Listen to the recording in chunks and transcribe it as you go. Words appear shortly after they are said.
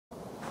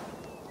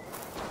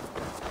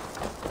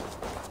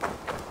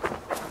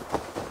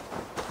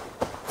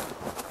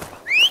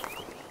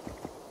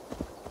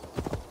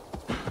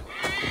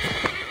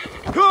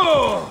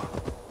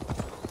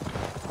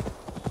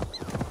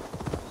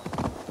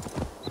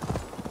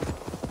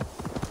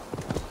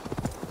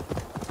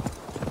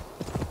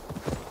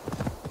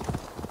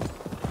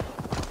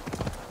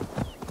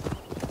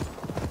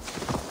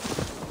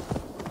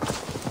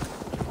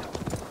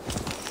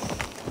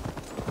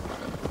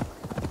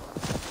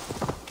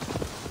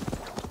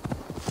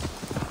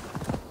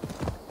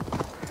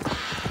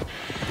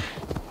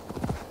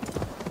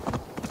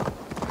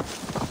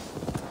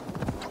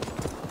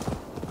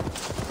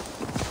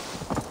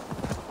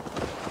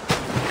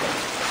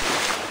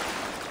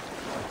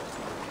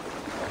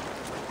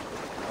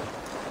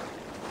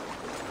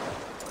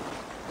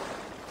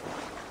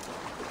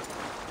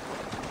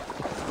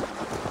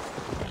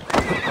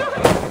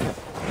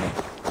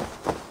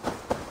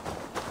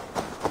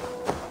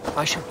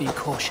I should be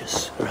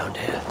cautious around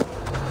here.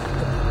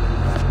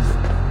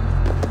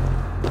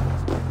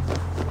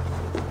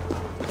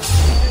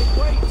 Hey,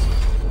 wait!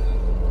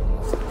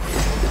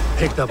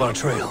 Picked up our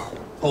trail.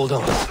 Hold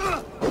on.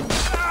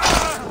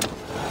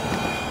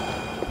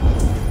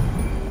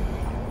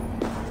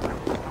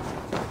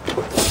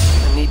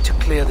 I need to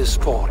clear this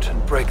fort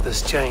and break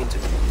this chain to...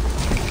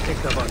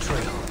 Picked up our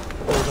trail.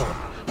 Hold on.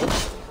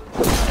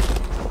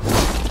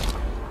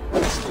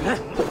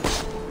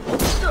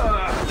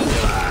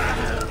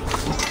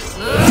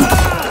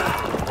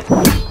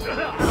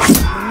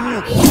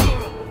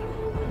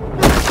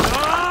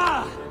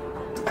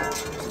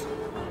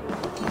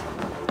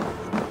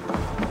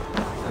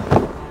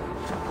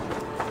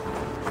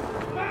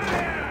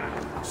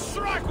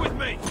 Strike with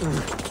me!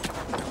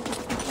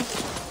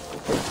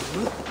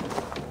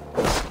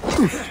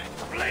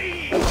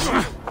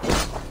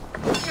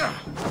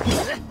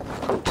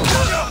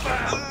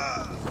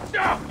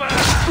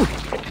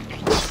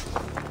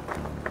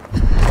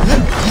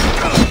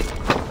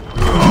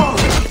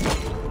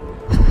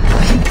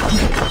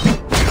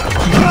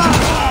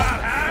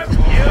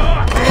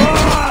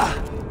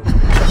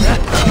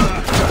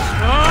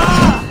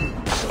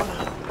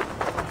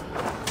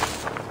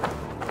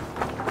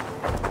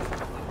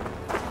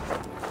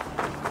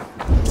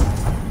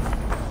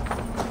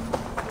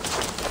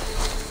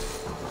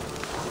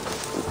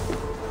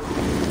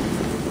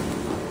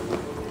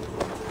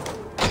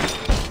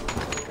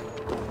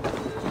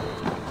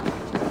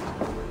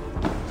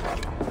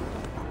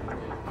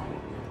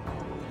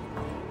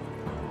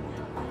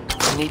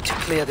 We need to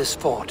clear this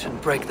fort and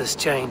break this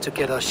chain to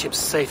get our ships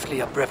safely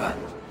upriver.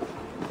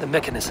 The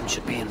mechanism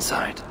should be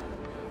inside.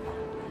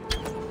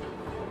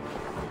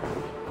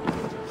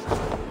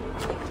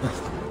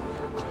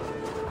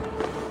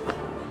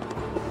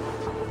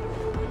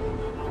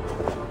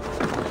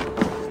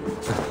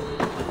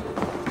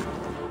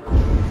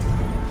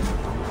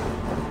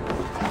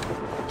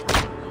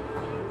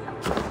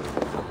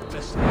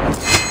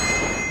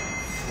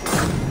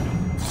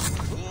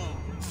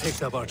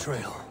 Picked up our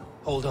trail.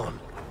 Hold on.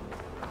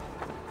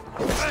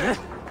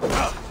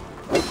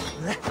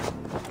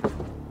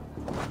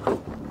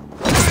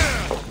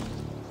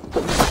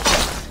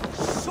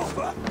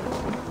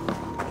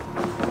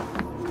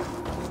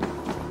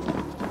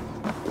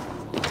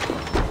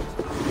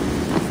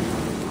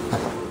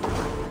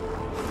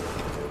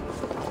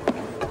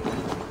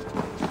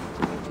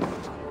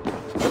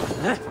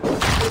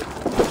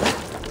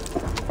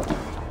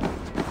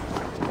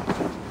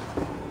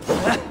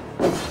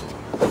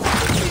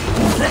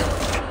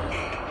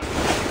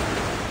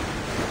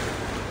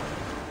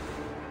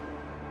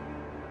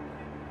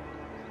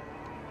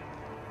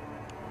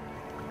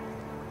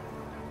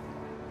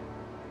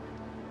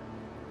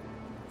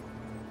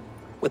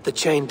 With the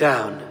chain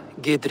down,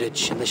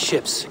 Gidrich and the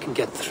ships can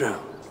get through.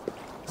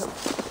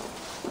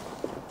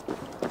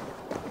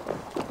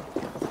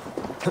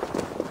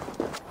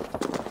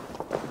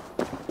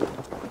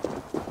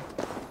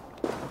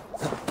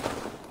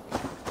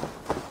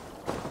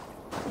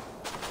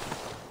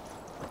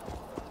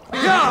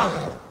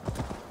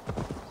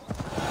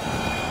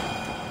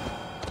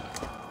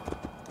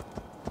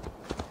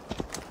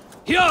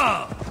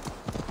 Yeah!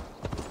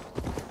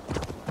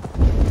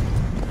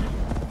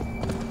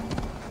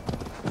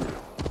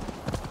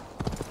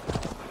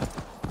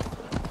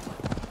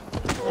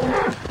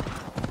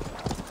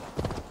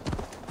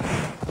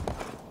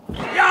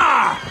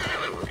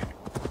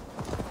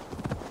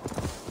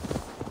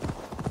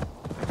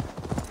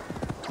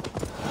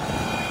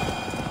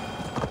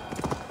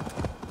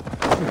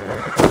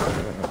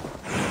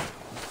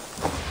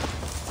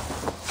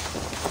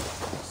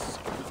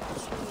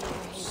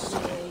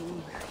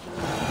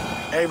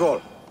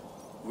 Eivor,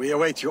 we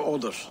await your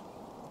orders.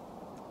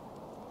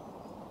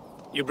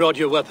 You brought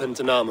your weapons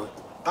and armor.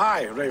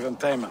 Aye, Raven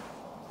Tamer.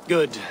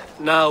 Good.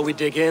 Now we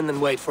dig in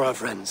and wait for our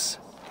friends.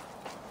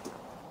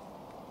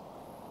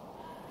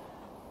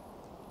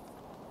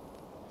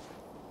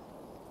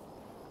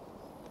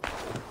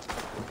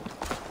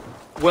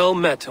 Well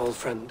met, old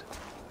friend.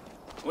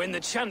 When the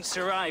chance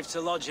arrived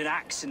to lodge an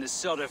axe in the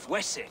sod of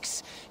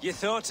Wessex, you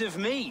thought of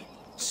me.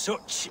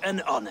 Such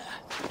an honor.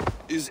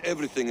 Is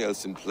everything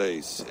else in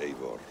place,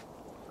 Eivor?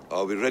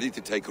 Are we ready to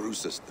take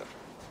Rochester?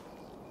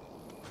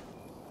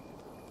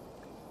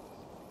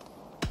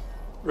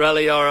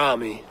 Rally our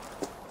army.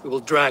 We will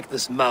drag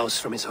this mouse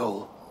from his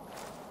hole.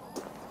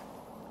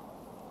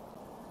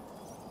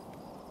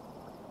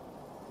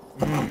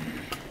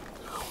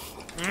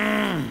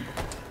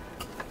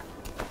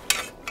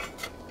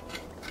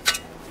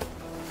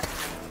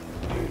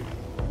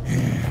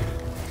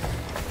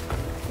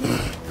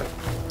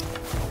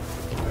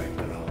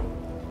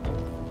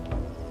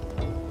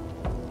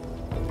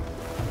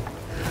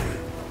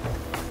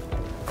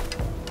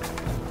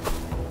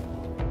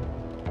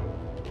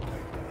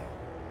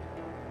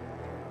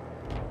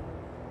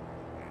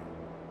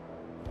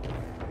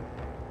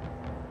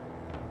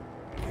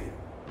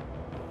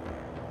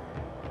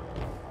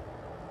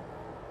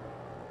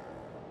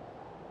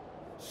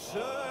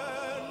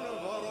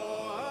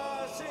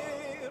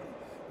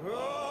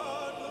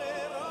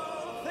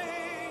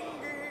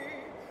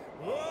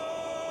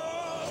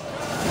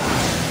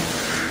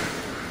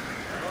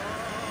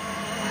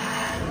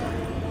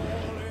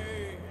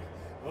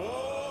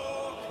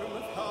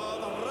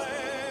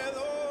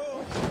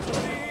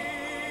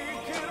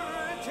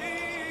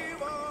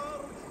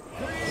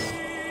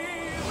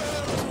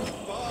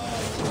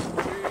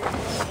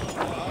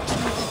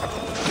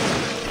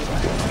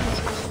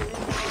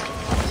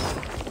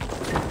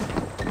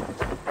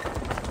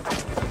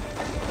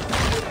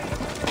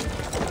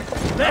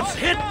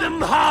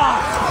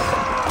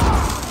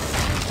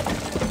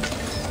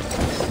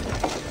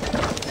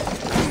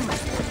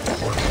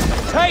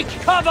 Take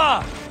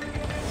cover!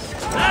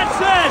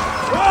 That's it!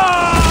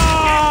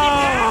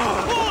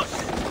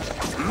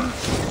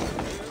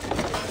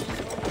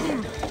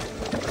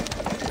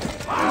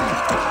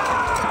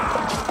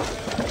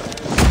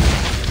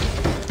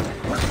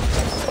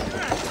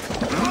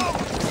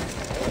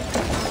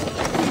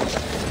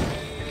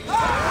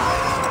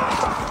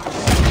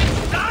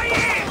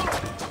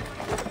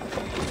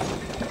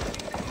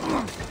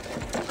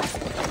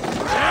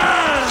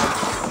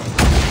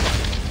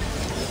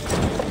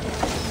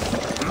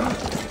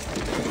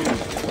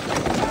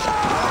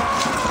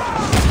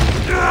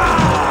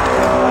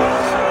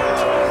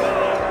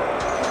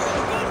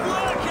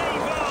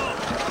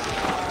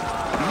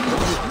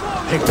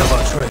 Picked up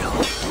our trail.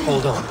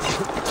 Hold on.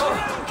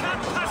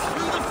 Can't pass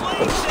through the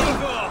flames,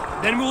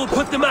 Eivor! Then we will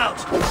put them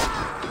out.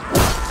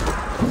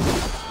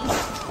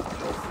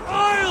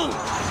 Oil!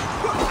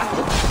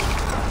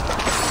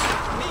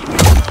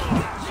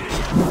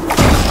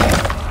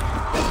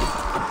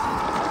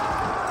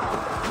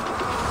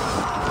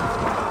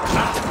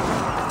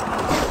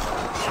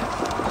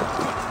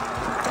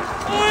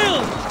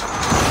 Oil!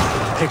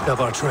 Picked up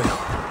our trail.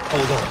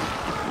 Hold on.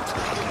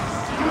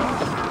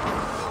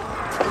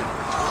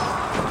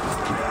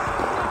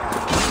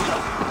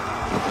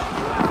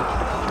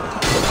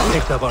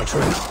 Picked up our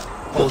trail.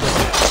 Hold on.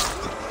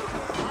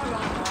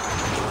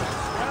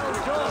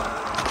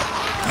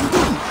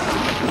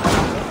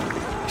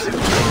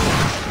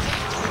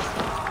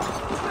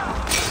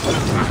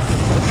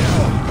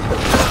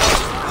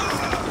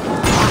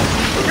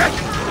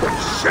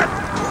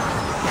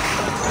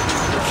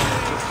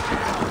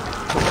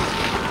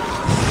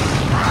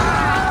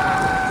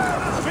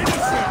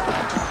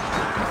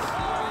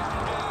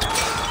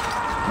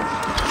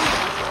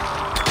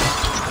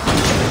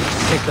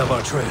 Picked up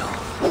our trail.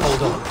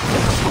 Hold on.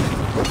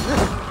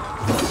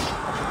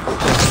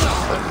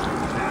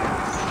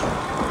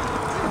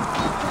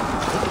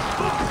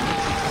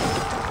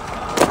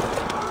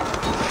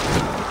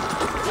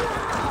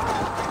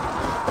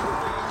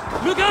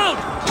 Look out!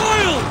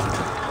 Oil!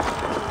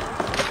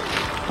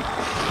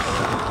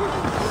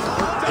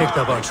 Picked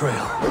up our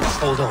trail.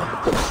 Hold on.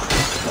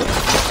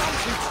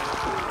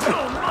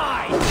 Oh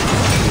my!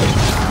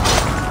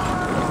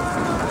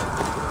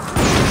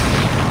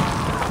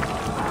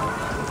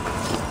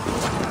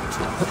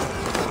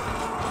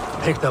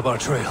 Picked up our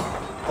trail.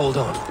 Hold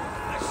on.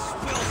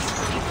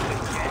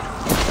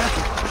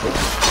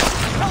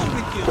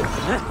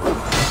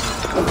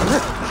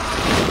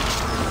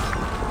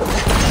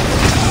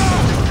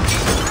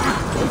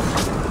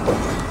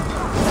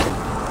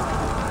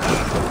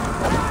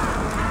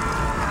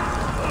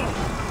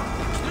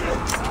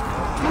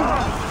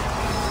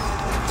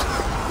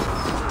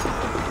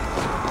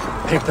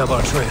 Picked up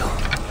our trail.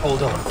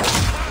 Hold on.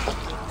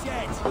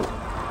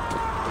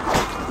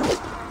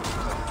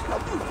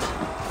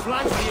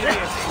 Flank the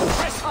idiots!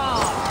 Press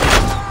hard!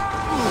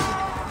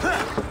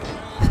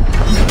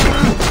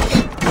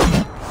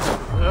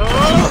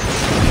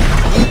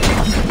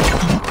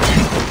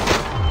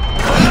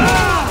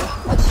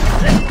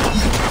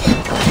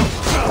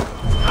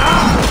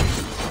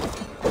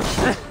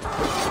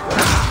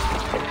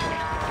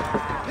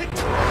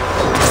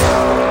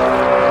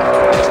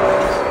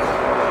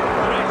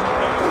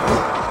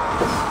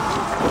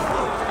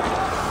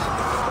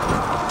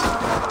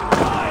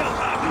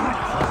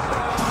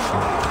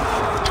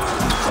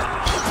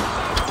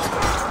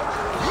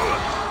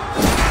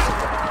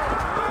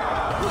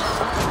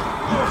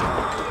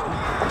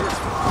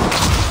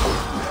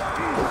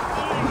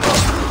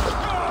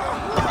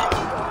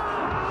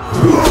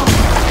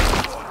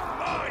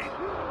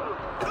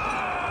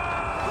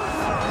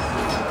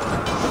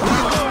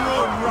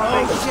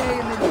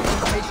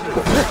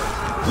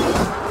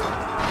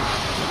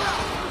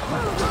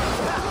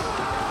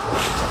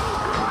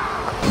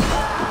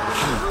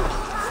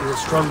 Feel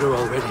stronger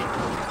already.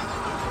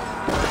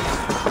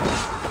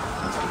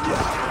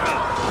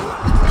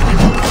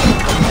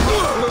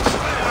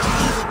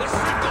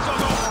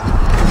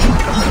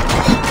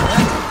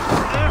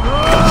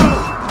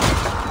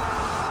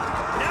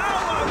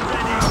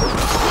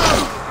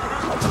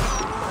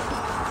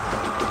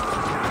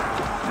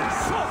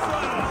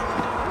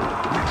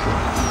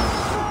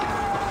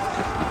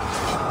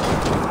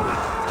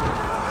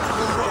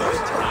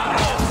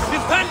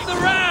 Defend the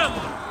ram!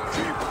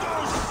 Keep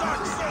those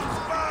Saxons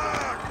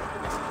back!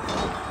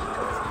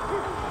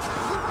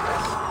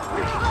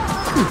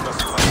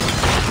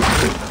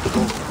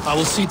 I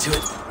will see to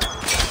it.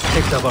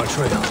 Picked up our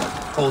trail.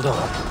 Hold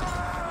on.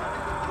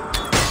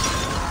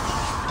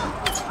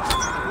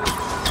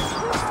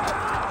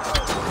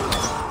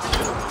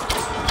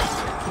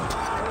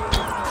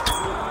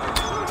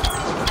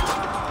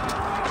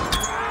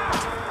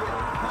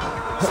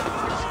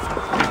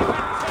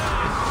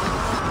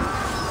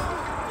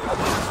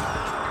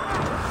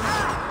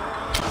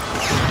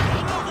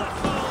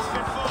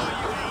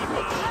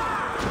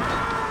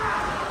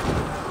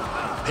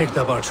 Picked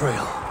up our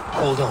trail.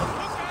 Hold on.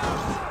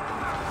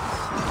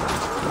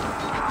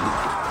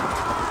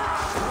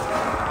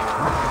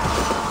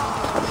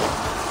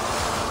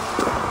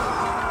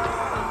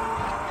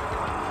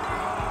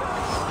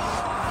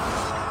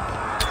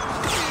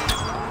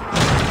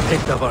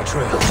 Picked up our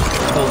trail.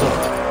 Hold on.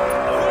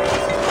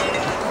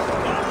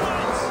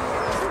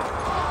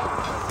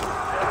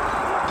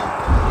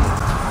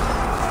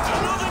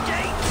 Another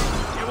gate!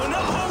 You will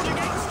not hold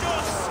against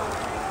us!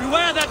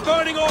 Beware that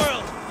burning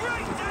oil!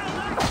 Break down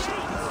that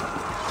gate!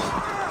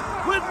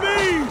 With me!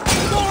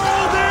 For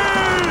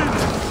Odin!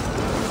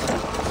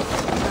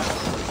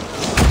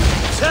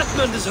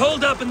 Tetmund is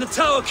holed up in the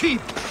tower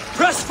keep.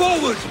 Press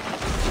forward!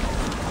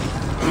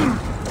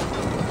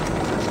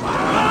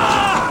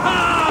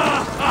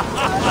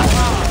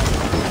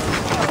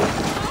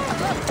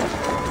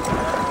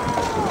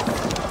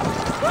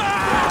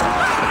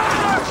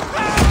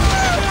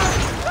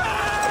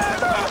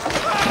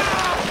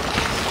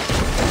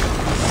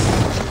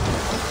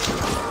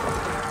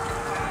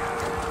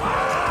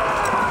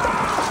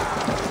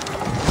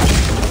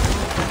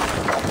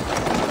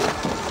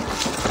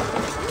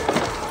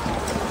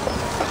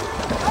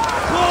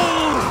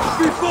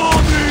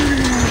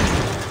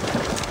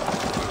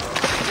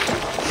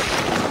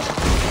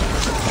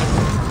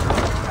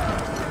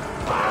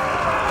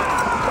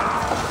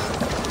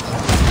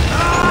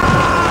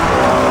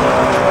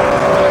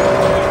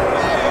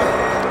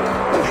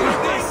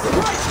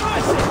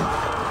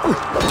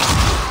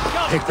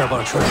 Picked up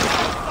our trail.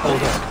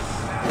 Hold on.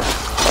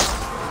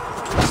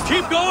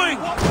 Keep going!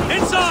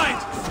 Inside!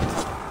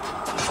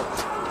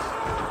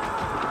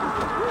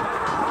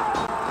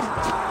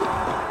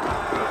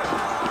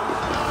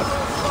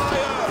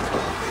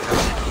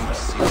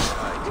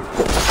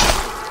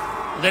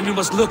 Then we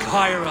must look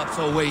higher up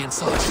for a way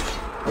inside.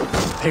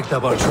 Picked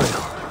up our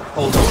trail.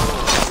 Hold on.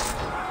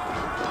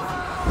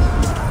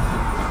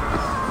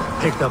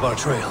 Picked up our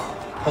trail.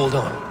 Hold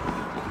on.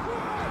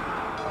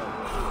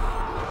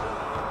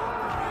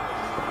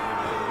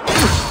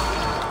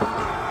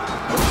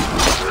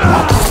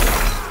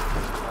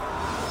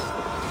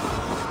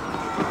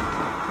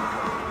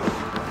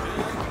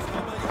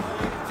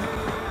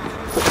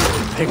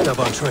 Picked up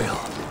our trail.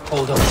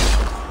 Hold on.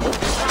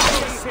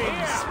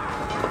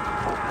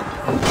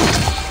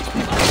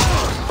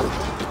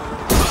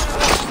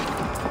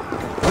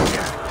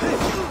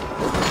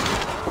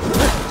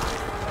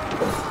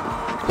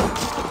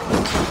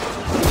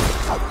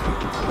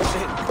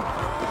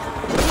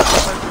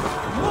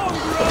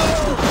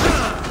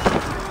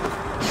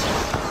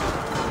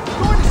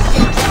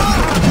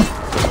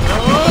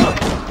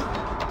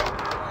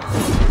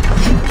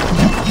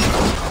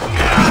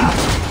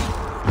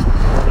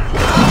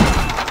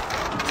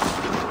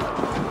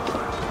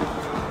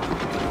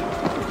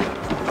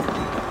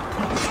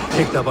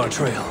 Picked up our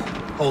trail.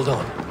 Hold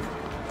on.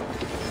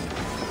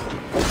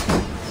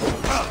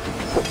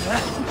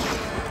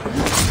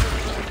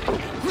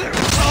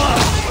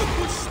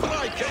 Good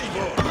strike,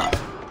 Eivor!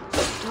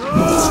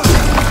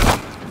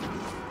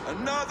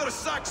 Another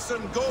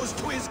Saxon goes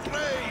to his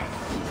grave!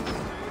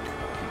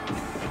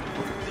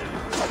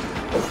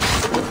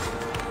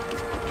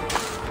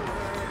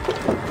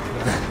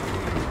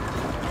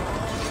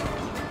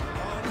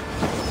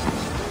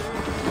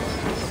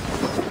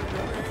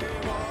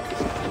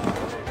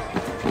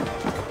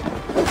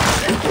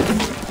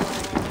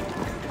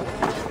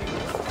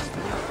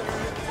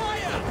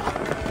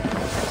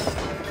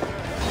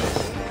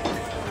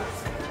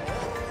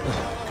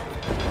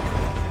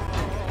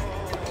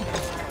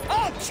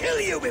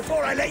 Kill you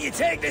before I let you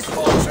take this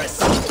fortress!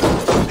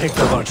 Picked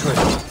up our trail.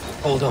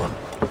 Hold on.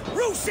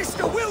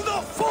 Sister will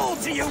not fall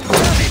to you,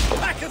 rabid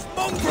pack of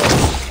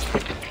mongrels!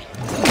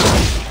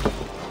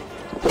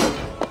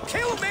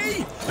 Kill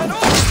me, and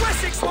all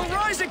Wessex will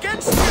rise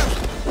against you!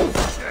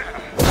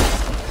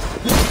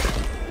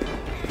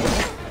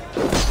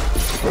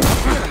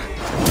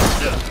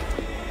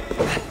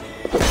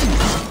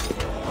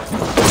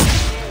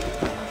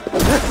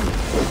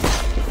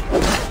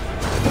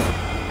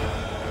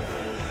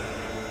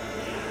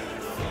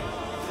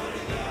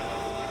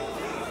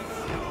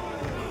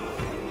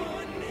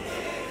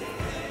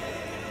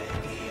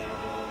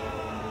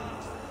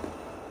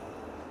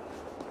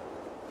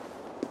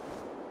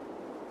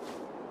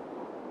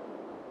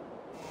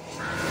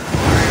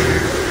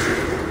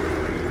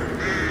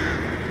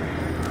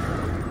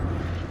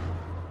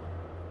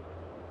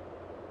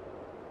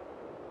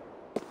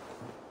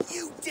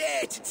 You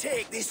dare to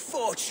take this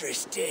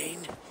fortress,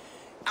 Dane?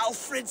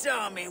 Alfred's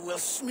army will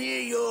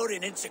smear your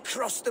innards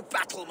across the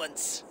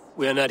battlements.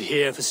 We are not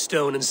here for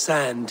stone and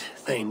sand,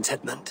 Thane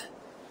Tetmund.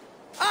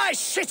 I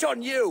shit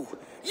on you!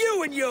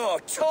 You and your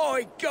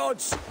toy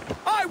gods!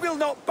 I will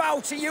not bow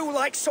to you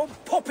like some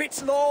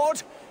puppet's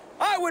lord!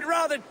 I would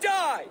rather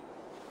die!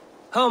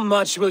 How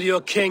much will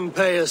your king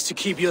pay us to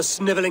keep your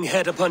sniveling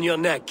head upon your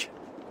neck?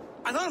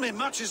 An army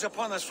marches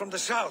upon us from the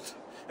south.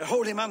 A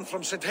holy man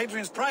from St.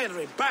 Hadrian's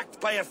Priory, backed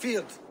by a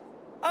field.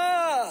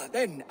 Ah,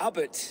 then,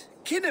 Abbot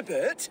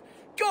Kinnebert,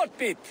 God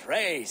be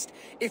praised.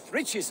 If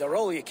riches are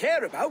all you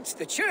care about,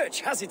 the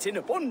church has it in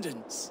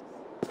abundance.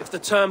 If the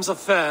terms are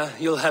fair,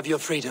 you'll have your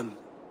freedom.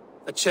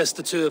 A chest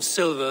or two of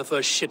silver for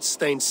a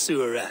shit-stained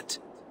sewer rat.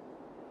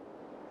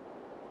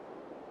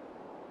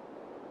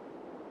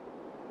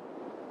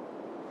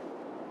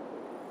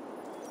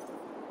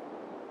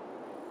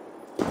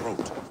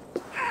 Throat.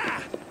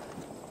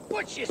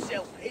 Watch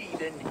yourself,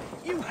 heathen.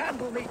 You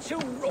handle me too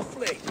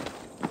roughly.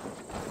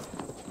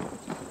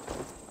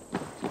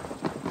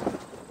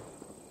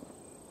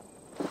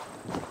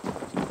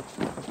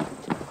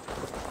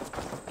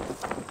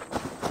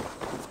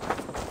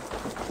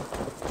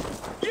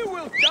 You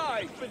will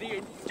die for the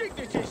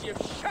indignities you've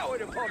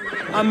showered upon me.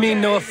 I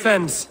mean no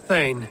offense,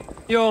 Thane.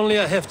 You're only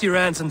a hefty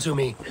ransom to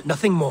me,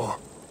 nothing more.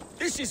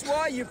 This is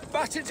why you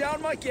batter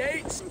down my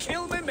gates,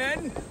 kill me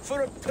men,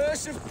 for a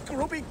purse of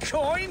grubby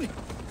coin?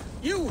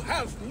 You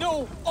have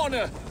no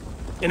honor!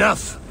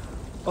 Enough!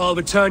 I'll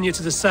return you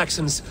to the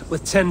Saxons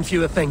with 10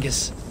 fewer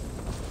fingers.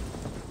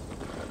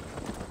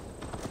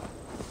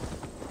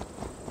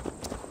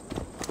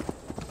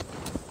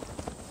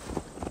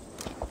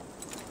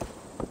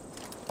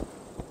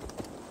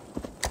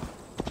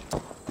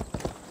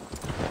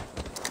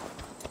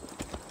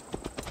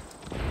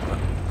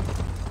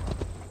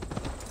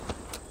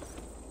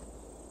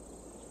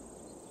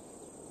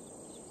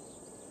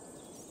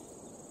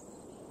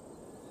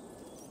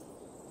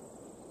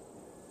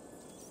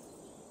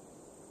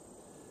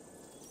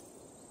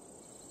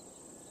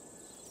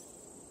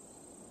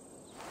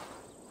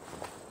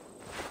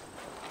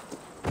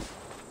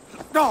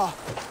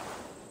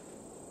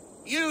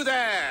 You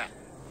there,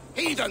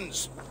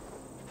 heathens!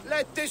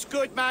 Let this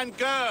good man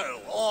go,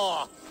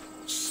 or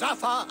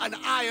suffer an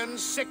iron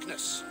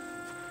sickness.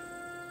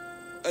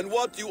 And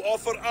what do you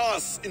offer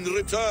us in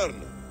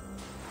return?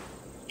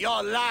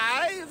 Your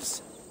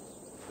lives?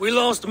 We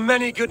lost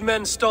many good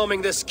men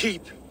storming this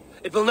keep.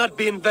 It will not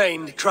be in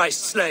vain,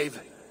 Christ's slave.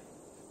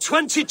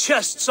 20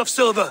 chests of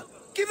silver!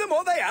 Give them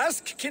what they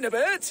ask,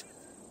 Kinnebert.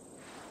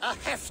 A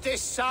hefty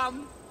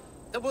sum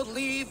that will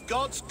leave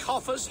God's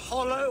coffers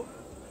hollow?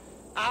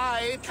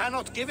 I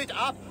cannot give it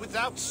up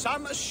without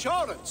some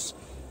assurance.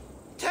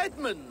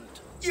 Tedmund!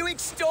 You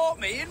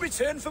extort me in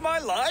return for my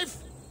life?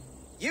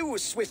 You were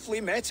swiftly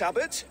met,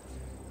 Abbot.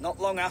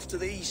 Not long after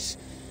these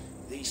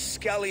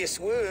scallious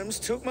worms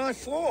took my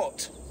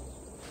fort.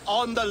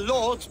 On the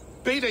Lord's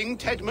bidding,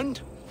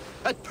 Tedmund.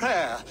 At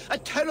prayer, a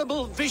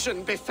terrible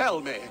vision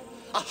befell me.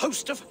 A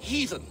host of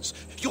heathens,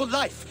 your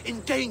life in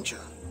danger.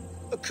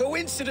 A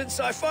coincidence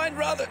I find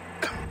rather...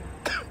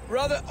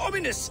 rather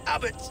ominous,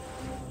 Abbot.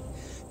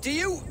 Do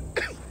you...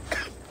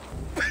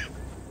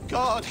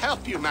 God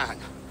help you, man.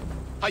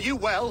 Are you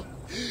well?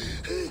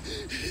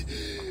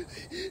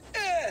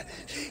 Air!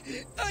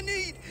 I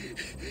need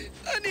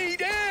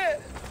air!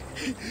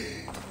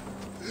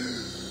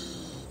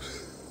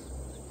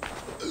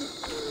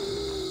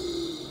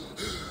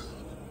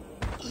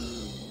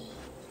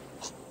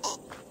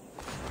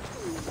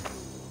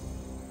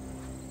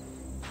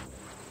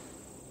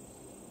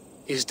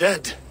 He's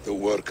dead. The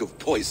work of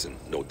poison,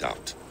 no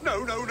doubt.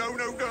 No.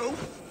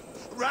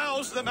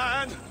 Rouse the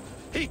man.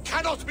 He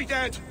cannot be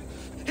dead.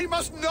 He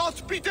must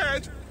not be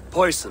dead.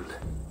 Poison.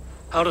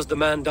 How does the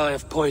man die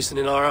of poison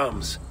in our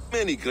arms?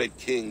 Many great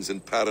kings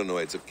and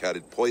paranoids have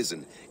carried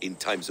poison in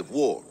times of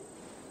war,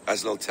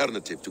 as an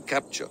alternative to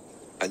capture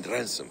and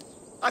ransom.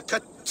 A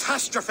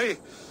catastrophe.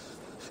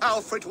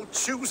 Alfred will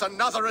choose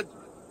another and...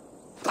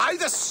 By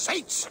the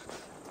saints!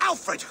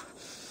 Alfred!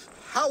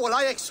 How will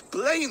I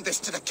explain this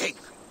to the king?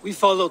 We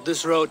followed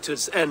this road to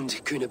its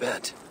end,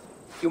 Cunibert.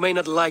 You may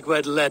not like where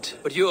it led,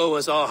 but you owe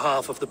us our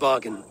half of the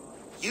bargain.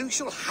 You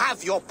shall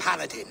have your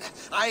paladin.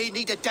 I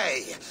need a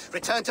day.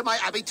 Return to my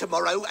abbey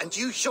tomorrow, and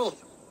you shall...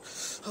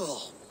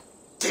 Oh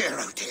dear.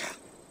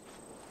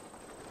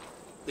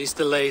 These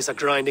delays are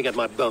grinding at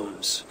my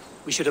bones.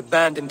 We should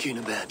abandon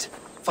Cunibert.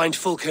 Find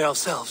Fulke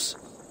ourselves.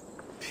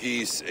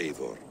 Peace,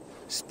 Eivor.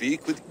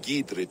 Speak with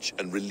Giedrich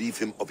and relieve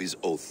him of his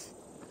oath.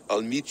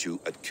 I'll meet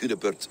you at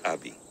Cunibert's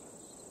abbey.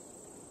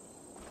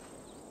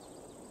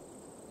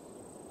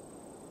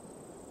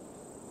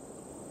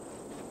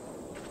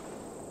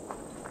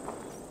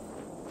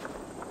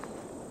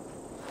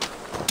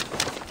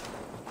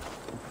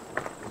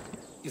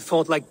 You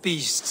fought like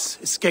beasts,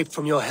 escaped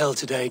from your hell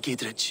today,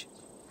 Giedrich.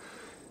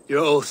 Your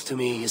oath to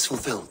me is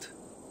fulfilled.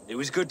 It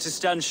was good to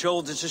stand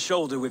shoulder to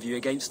shoulder with you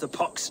against the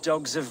pox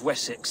dogs of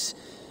Wessex.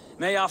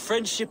 May our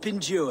friendship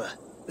endure.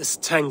 This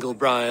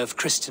tanglebriar of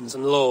Christians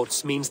and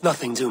lords means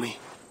nothing to me.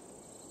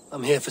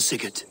 I'm here for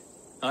Sigurd.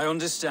 I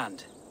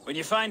understand. When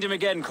you find him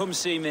again, come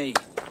see me.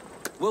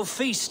 We'll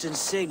feast and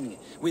sing,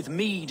 with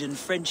mead and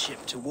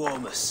friendship to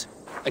warm us.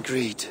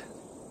 Agreed.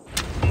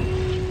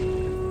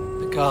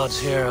 The guards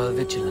here are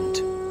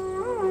vigilant.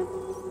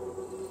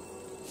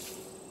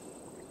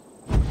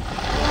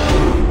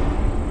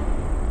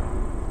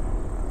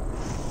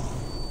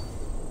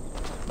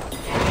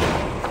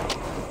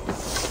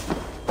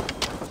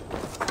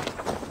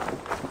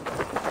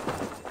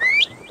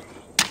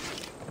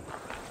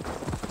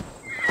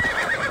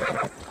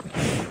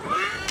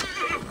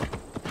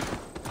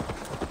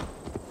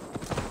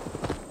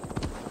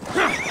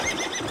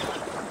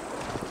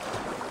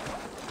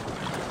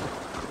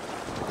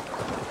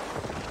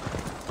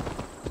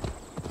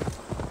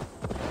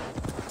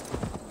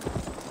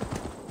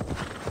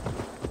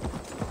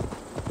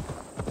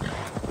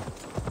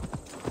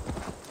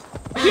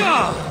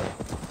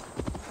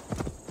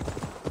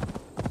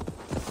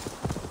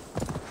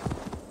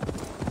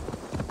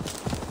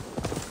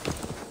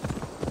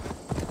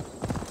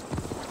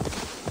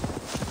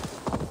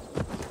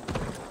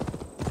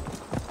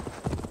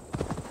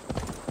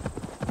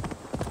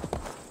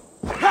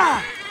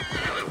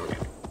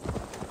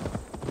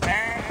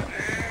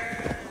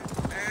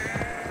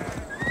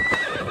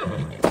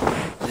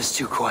 is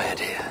too quiet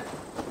here.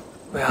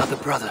 Where are the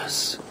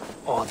brothers?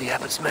 Or the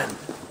abbot's men?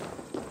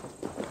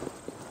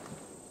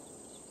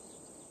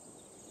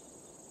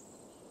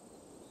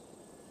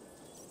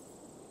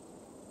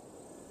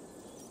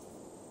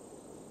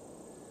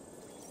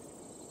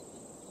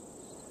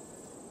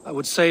 I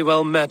would say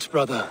well met,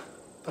 brother,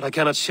 but I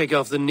cannot shake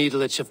off the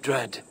needle itch of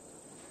dread.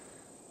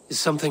 Is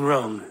something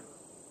wrong?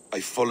 I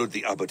followed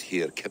the abbot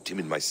here, kept him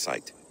in my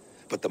sight.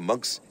 But the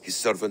monks, his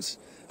servants,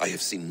 I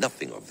have seen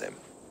nothing of them.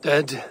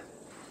 Dead?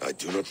 I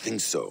do not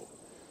think so.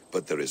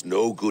 But there is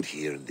no good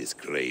here in this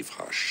grave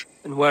hush.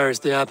 And where is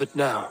the abbot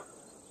now?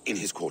 In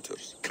his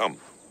quarters. Come,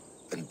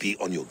 and be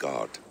on your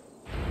guard.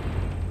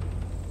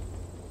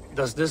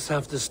 Does this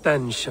have the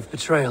stench of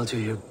betrayal to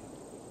you?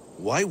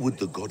 Why would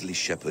the godly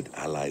shepherd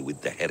ally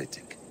with the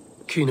heretic?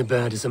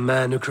 Cunibert is a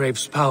man who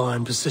craves power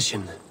and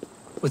position.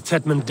 With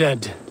Tedman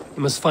dead, he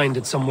must find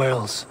it somewhere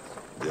else.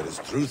 There is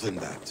truth in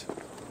that.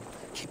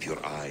 Keep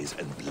your eyes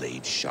and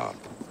blade sharp.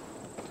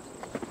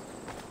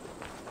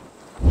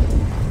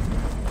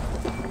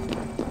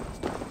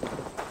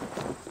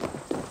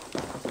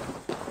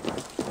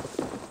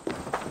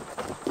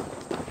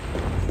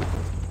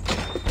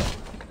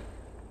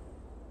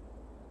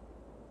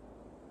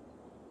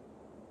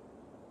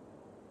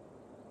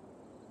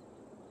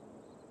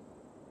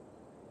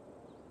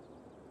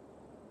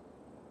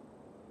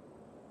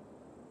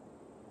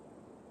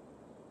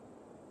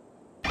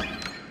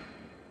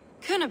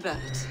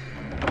 Cunibert,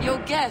 your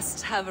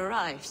guests have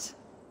arrived.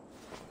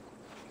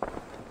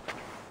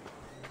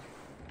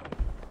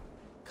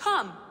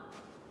 Come.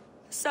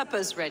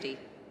 Supper's ready.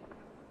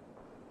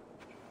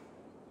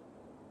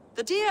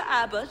 The dear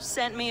abbot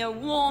sent me a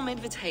warm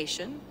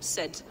invitation,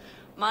 said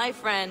my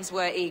friends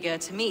were eager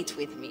to meet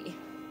with me.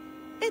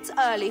 It's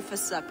early for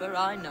supper,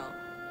 I know.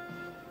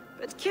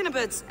 But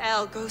Cunibert's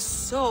ale goes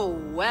so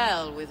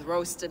well with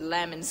roasted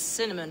lamb and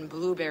cinnamon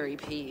blueberry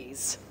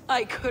peas.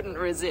 I couldn't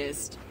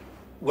resist.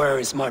 Where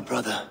is my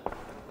brother?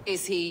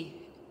 Is he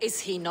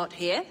not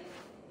here?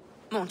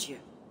 Mon Dieu,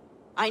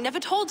 I never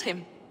told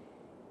him.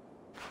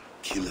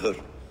 Kill her,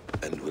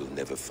 and we'll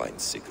never find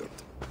Sigurd.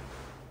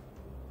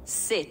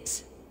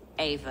 Sit,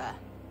 Eivor.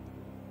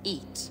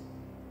 Eat.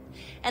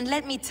 And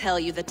let me tell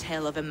you the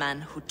tale of a man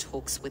who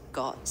talks with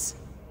gods.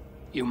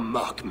 You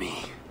mock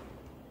me.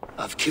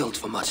 I've killed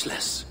for much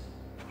less.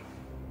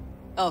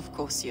 Of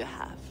course you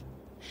have.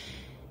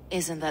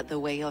 Isn't that the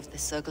way of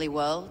this ugly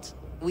world?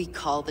 We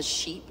cull the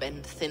sheep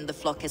and thin the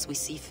flock as we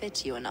see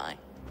fit, you and I.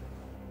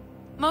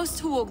 Most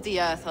who walk the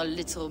earth are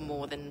little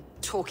more than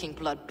talking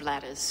blood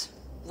bladders,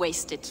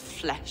 wasted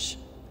flesh.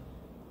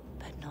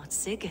 But not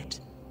Sigurd.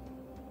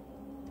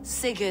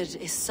 Sigurd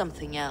is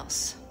something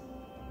else.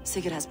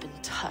 Sigurd has been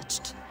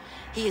touched.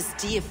 He is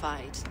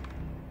deified.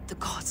 The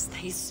gods,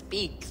 they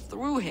speak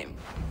through him.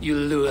 You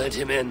lured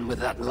him in with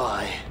that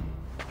lie.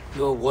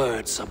 Your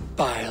words are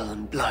bile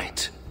and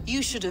blight.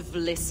 You should have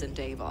listened,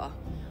 Eivor.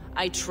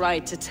 I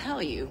tried to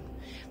tell you.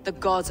 The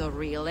gods are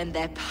real, and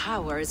their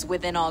power is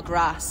within our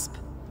grasp.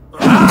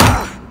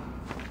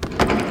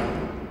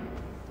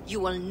 You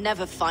will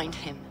never find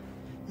him.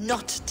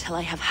 Not till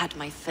I have had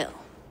my fill.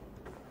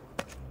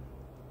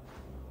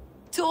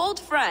 To old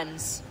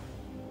friends.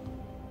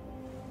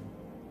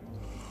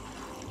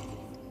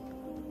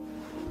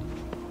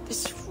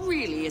 This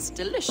really is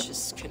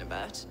delicious,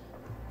 Cunibert.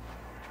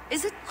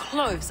 Is it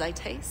cloves I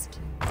taste?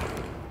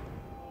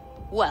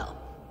 Well,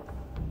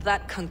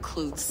 that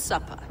concludes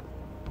supper.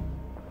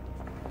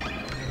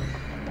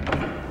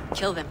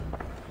 Kill them,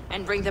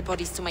 and bring their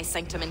bodies to my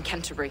sanctum in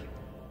Canterbury.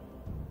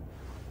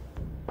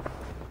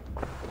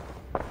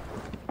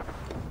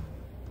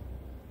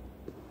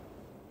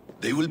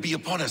 They will be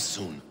upon us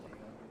soon.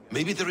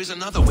 Maybe there is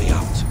another way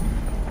out.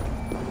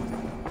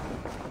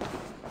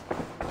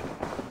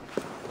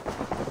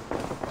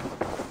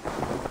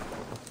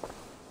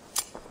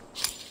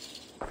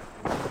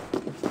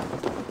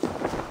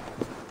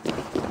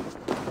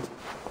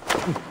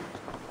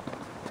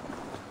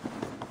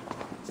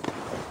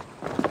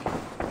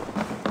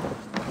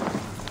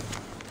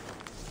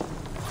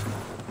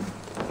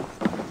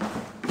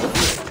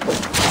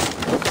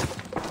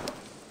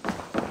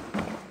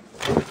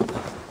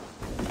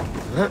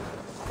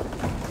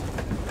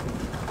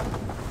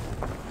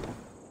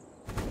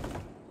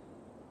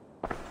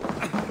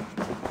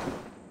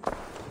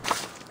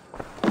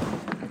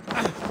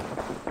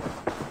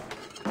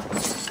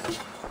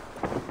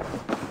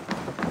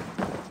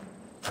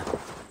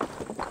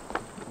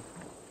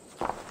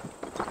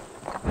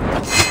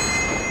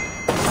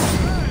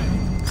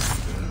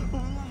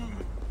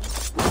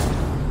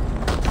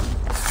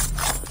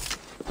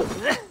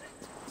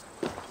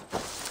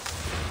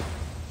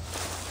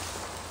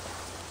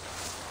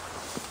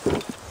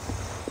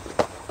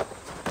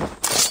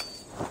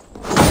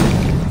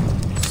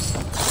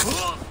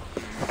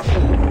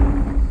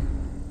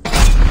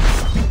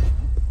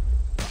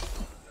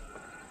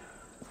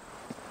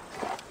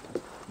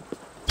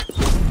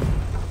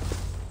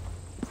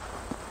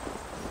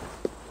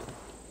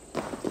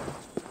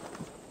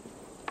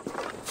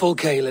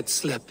 Fulke let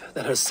slip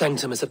that her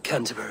sanctum is at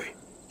Canterbury.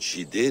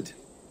 She did.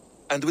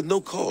 And with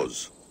no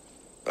cause.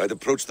 I'd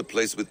approach the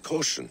place with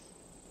caution.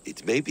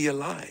 It may be a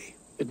lie.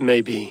 It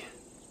may be,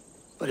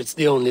 but it's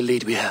the only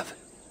lead we have.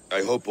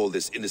 I hope all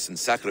this innocent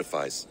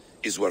sacrifice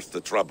is worth the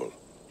trouble.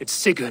 It's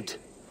Sigurd,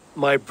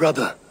 my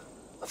brother.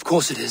 Of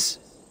course it is.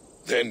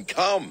 Then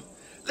come,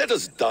 let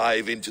us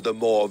dive into the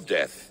maw of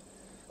death.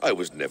 I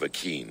was never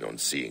keen on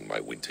seeing my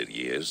winter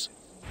years.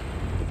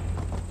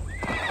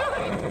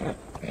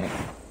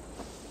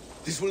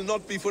 This will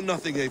not be for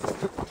nothing,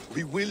 Eivor.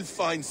 We will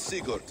find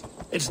Sigurd.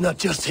 It's not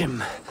just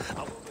him.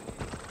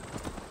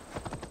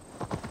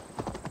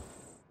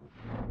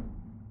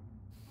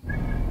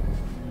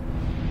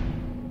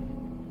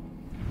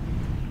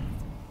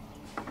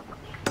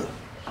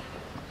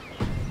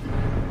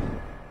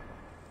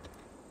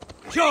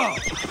 Sure!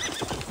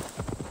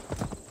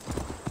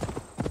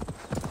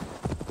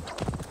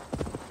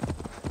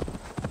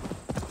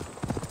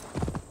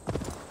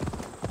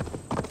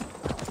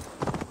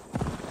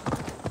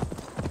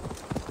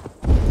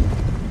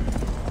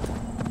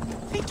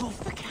 Take off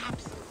the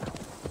caps.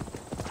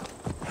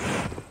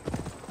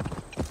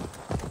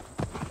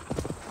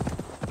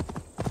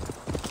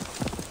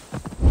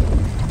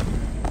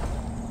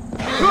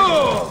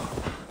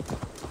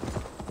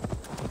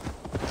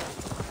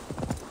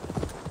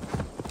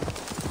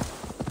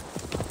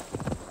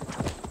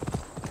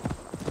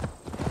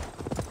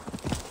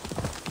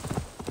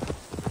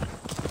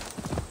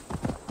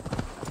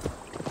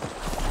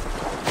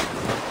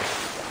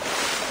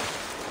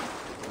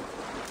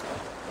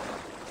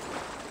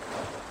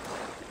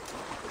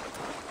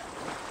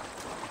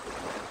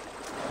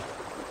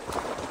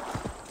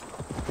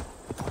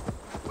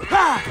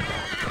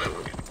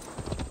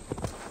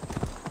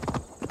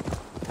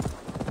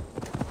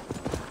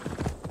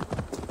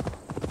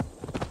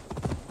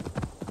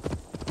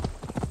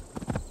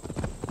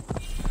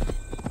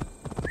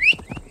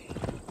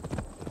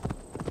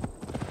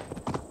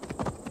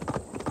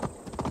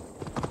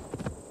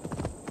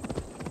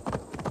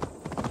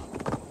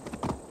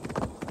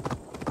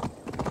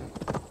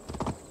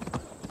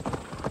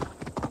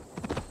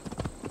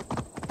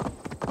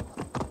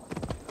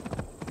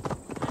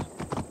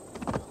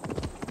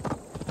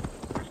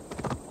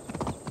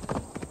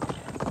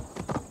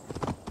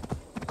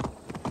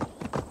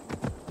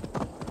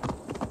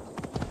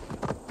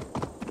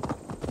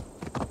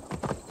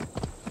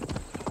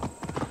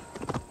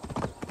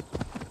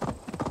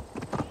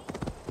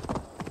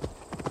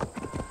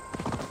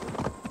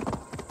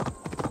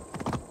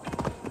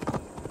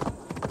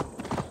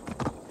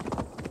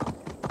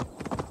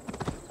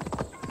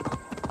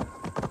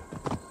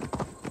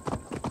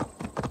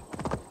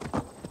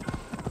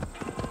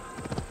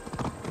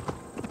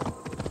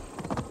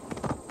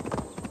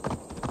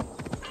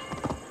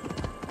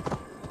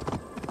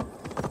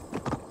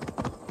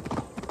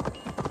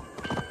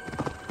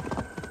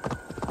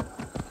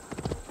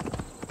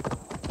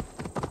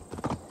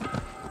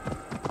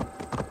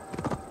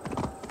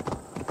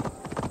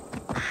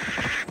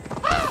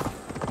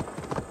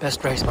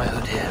 Best raise my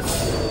hood here.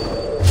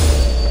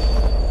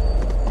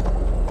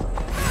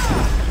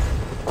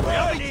 We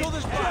have each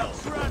other's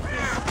backs around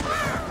here!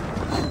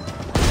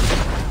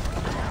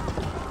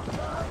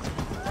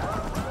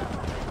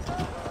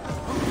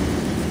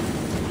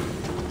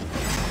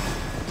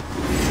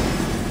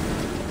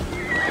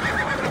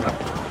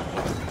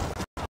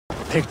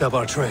 Picked up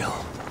our trail.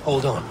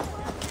 Hold on.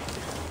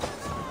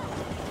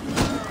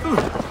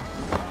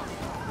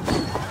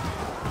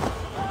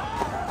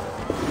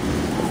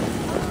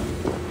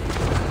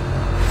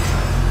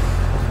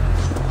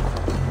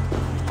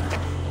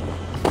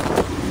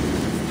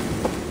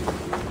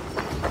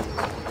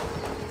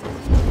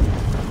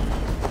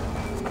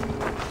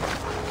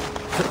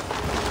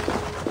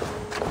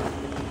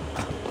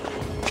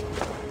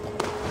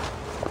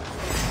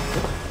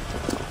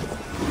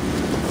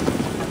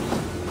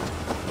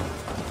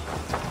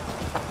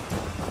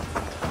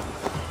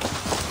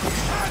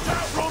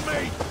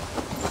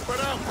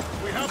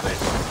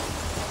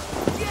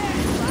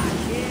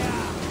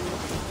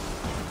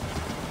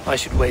 I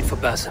should wait for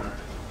Basim.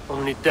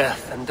 Only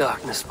death and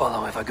darkness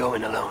follow if I go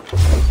in alone.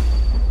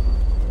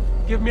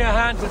 Give me a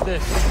hand with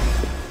this.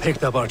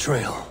 Picked up our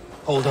trail.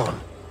 Hold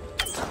on.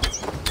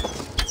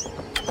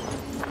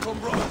 Come,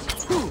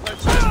 brothers.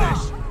 Let's end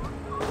this.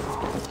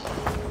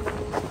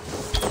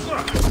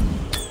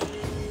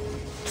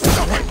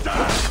 Stop it,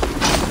 Dad!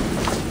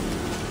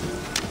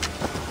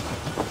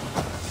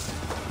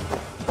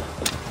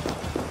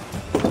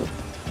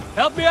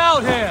 Help me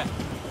out here!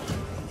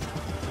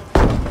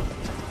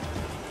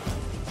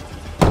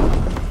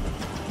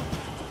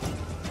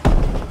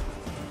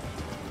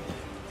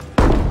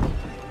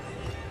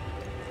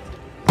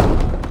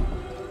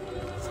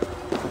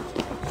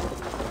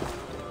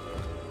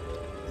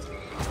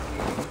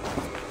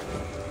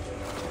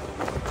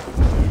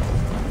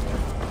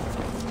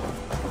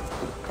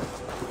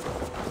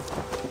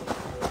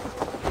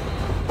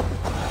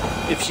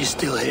 If she's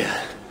still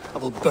here, I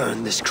will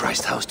burn this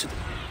Christ house to...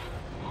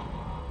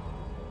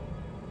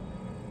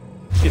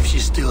 If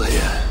she's still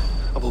here,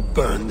 I will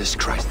burn this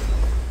Christ...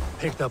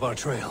 Picked up our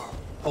trail.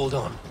 Hold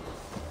on.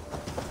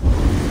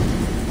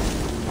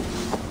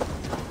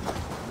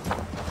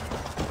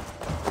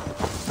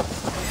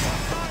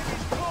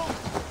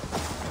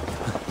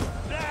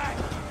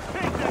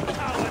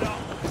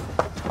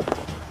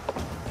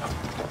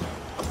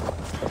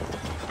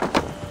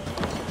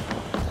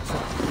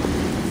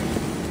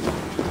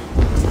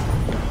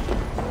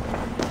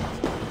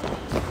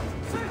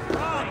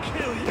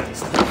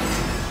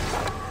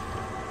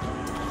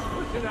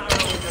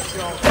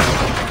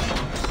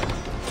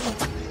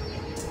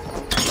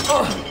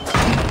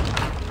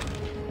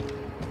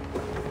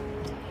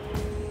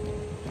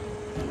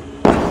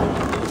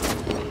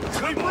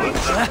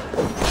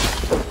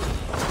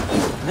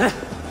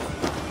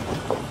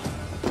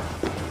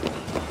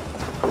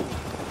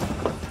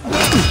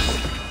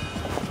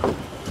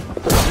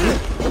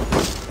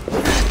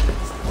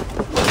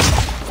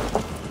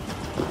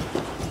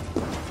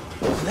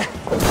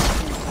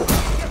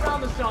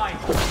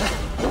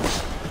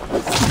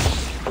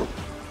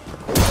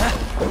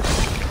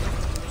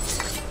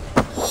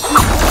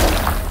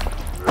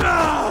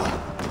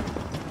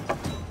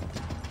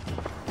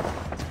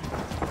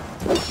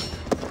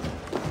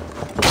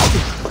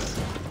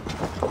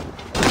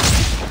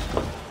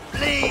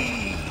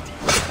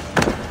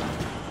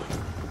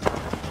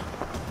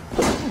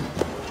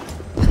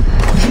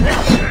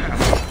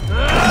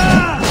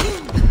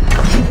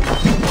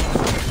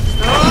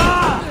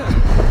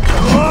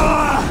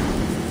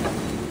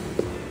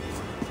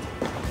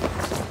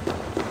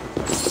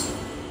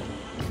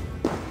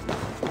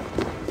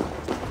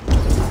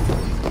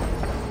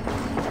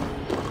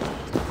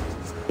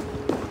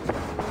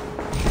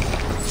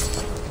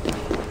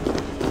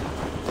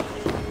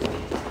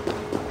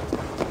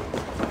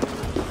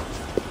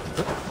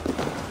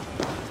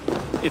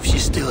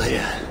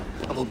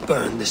 will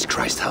burn this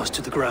Christ house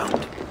to the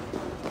ground.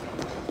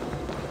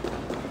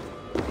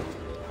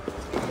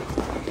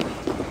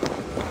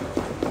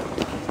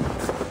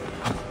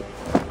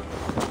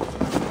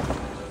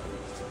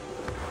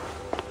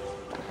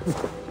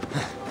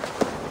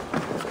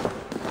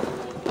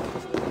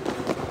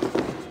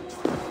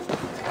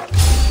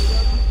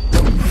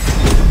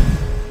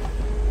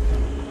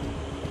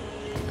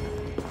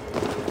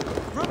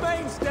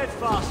 Remain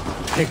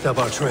steadfast. Picked up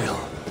our trail.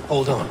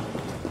 Hold on.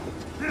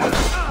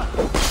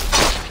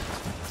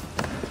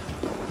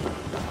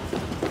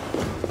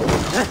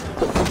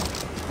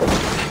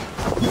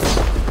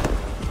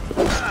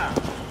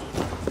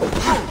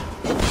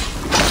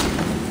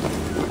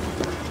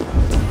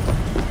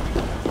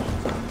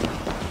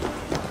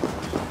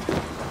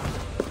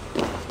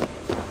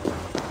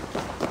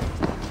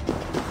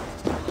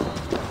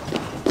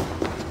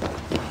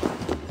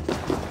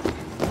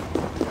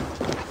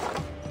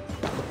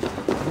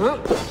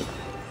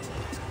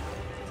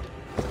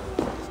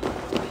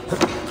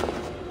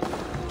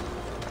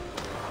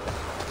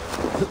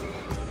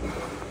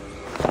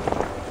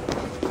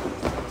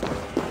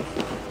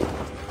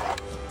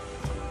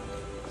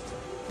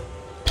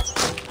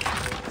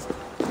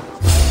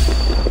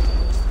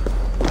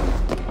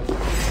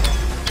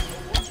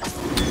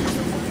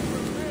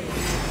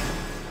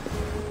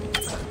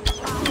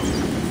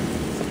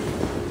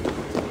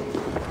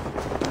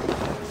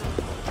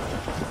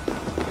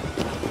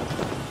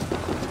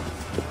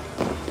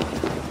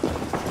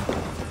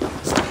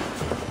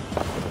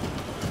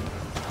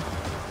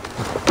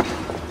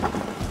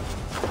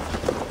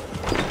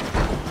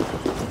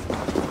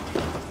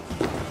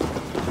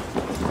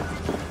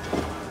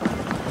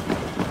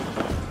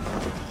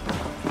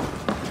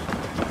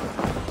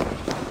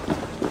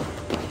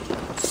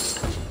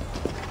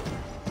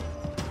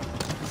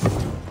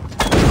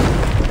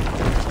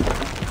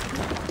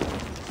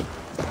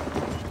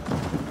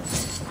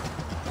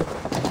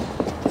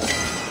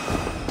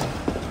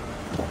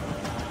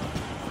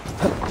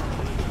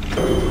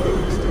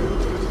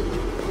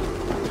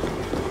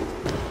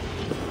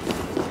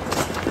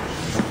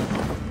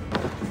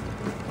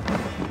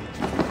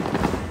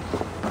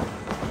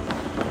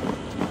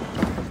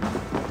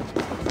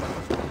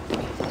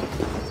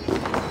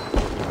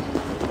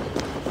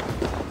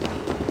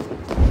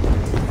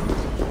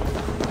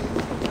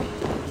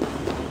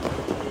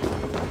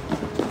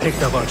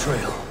 Picked up our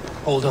trail.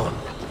 Hold on.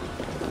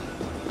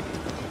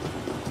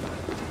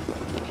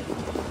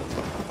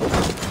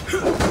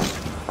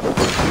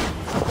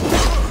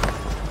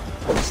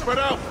 Spread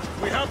out!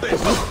 We have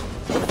this!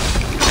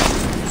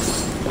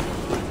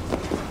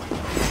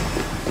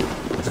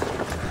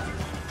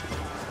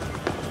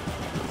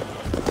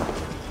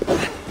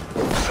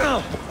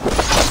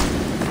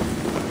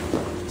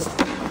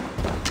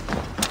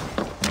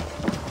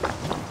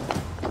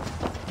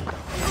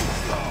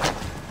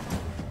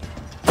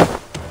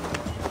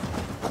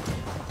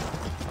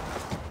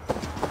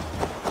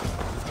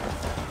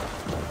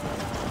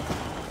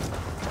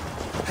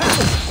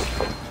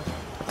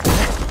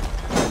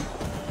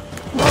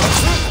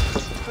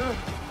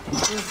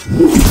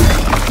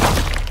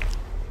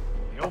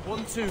 You're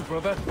 1-2,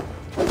 brother.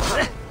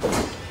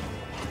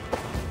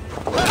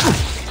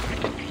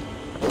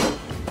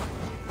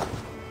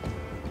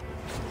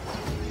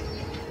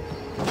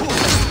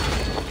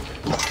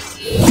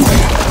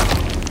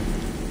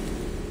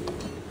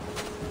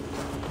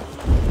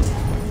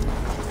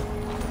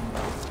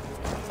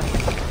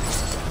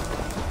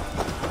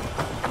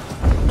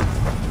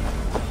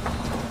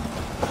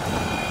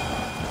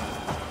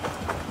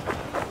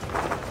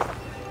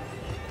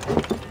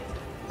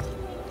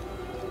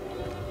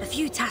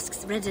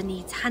 Redder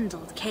needs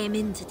handled came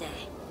in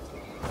today.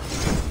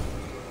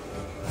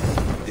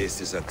 This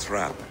is a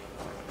trap.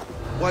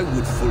 Why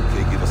would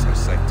Fulke give us her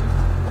sector?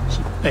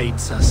 She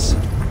baits us.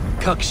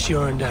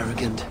 Cocksure and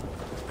arrogant.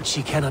 But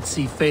she cannot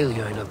see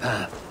failure in her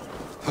path.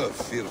 Her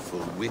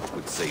fearful wit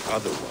would say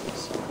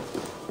otherwise.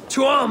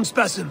 To arms,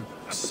 Basim!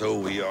 So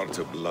we are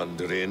to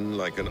blunder in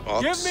like an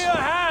ox? Give me a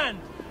hand!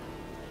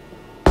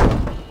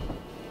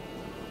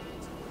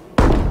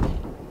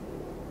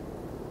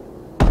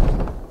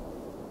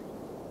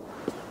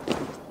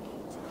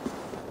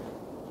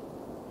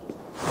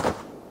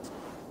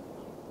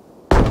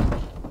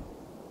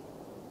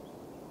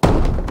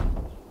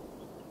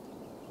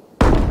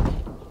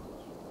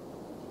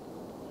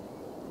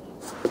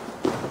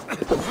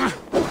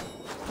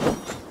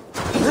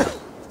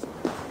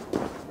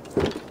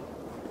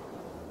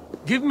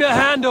 Give me a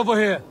hand over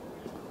here!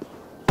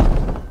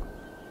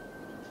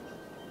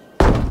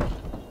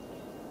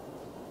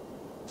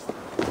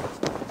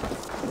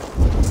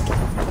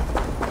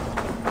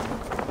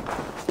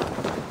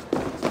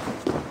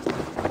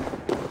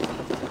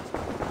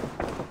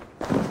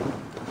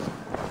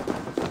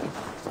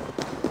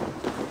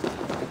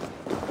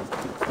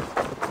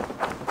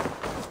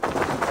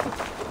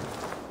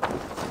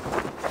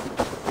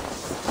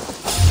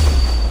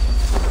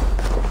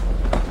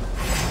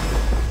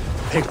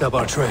 Picked up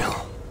our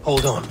trail.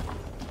 Hold on.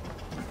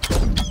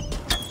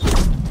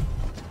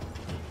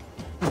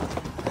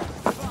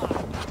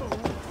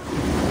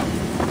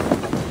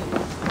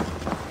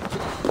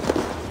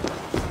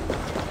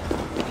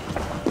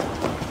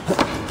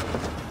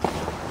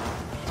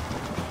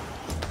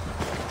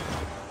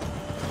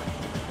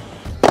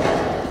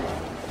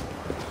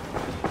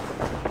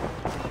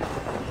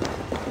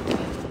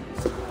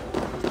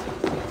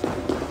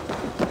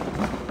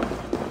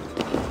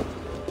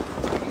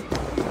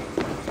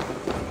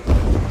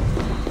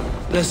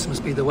 This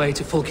must be the way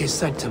to Fulke's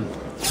sanctum.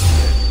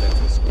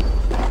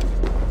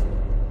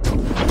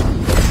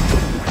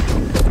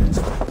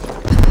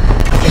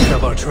 Picked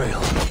up our trail.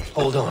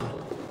 Hold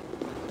on.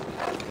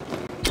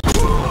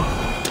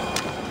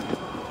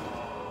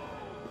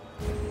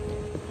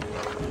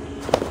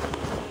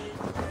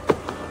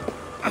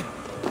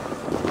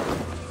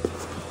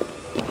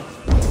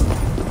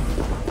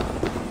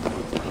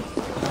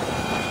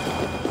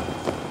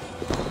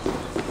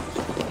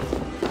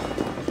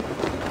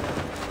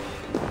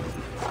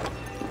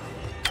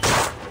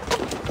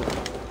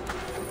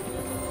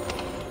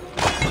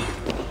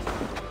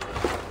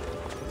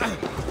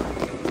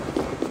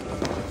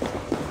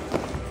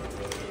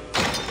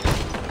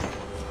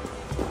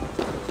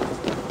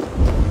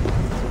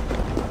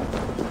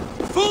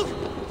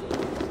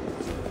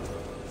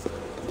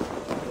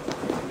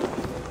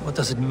 What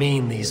does it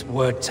mean, these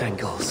word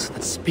tangles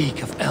that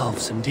speak of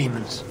elves and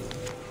demons?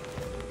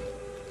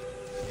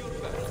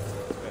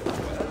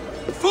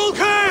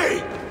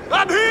 Fulke!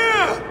 I'm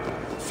here!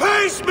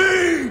 Face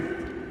me!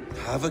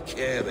 Have a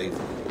care,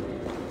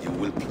 Eivor. You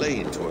will play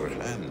into our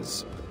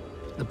hands.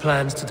 The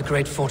plans to the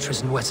great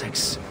fortress in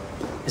Wessex.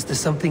 Is there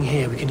something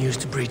here we can use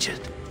to breach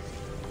it?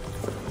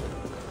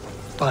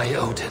 By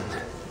Odin,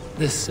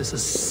 this is a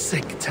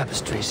sick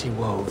tapestry she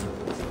wove.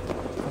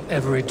 For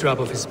every drop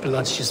of his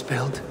blood she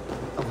spilled,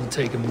 I will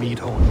take a meat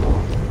horn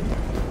more.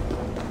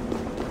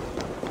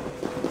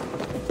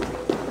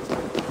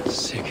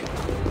 Sick.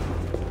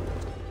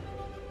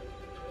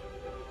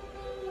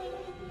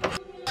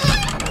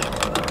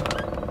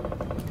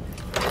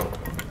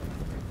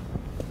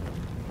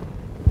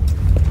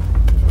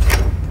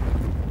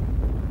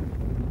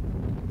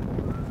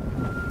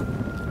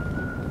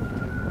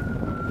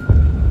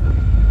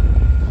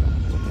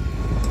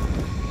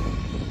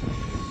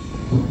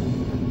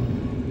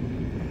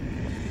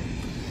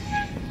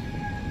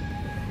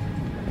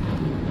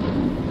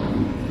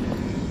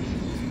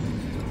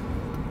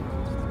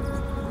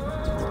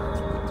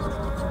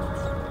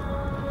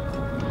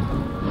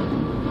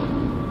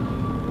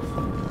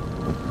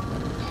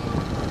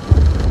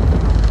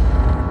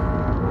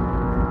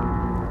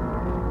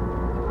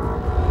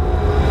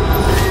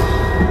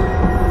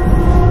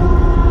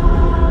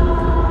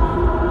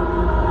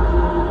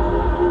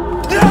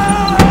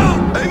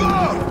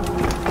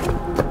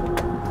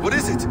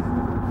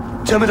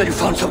 Tell me that you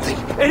found something.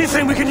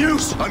 Anything we can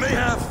use! I may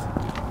have.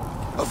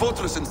 A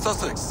fortress in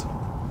Sussex.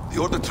 The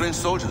Order trained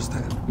soldiers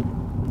there.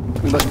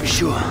 We must be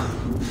sure.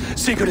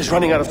 Secret is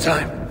running out of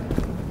time.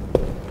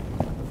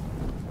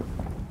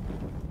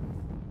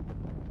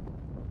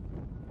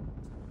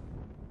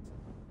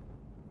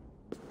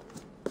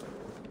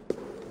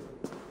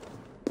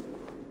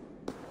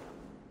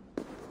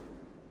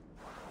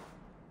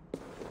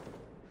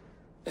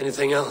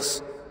 Anything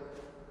else?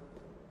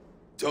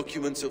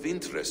 Documents of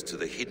interest to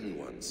the Hidden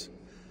Ones.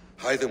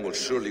 Hythen will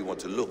surely want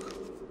to look.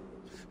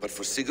 But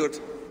for Sigurd,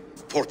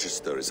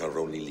 Porchester is our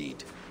only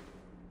lead.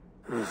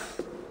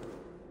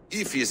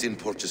 If he is in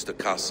Porchester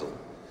Castle,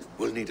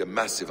 we'll need a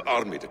massive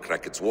army to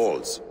crack its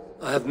walls.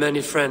 I have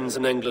many friends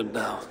in England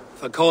now.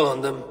 If I call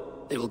on them,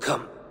 they will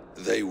come.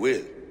 They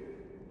will.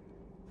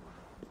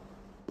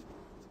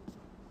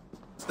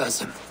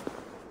 Basim.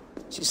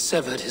 She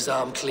severed his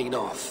arm clean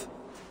off.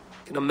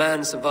 Can a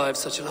man survive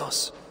such a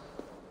loss?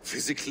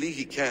 Physically,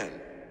 he can.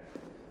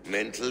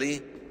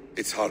 Mentally,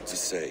 it's hard to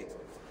say.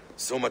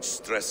 So much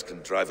stress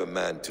can drive a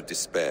man to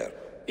despair.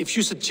 If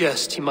you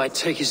suggest he might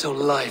take his own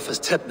life as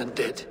Tedman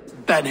did,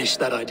 banish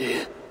that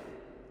idea.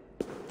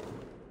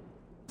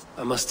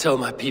 I must tell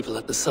my people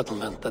at the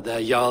settlement that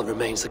their Jarl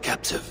remains a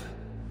captive.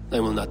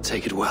 They will not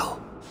take it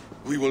well.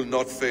 We will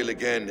not fail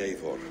again,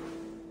 Eivor.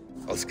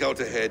 I'll scout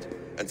ahead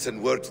and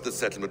send word to the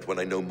settlement when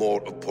I know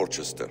more of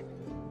Porchester.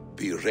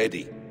 Be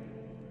ready.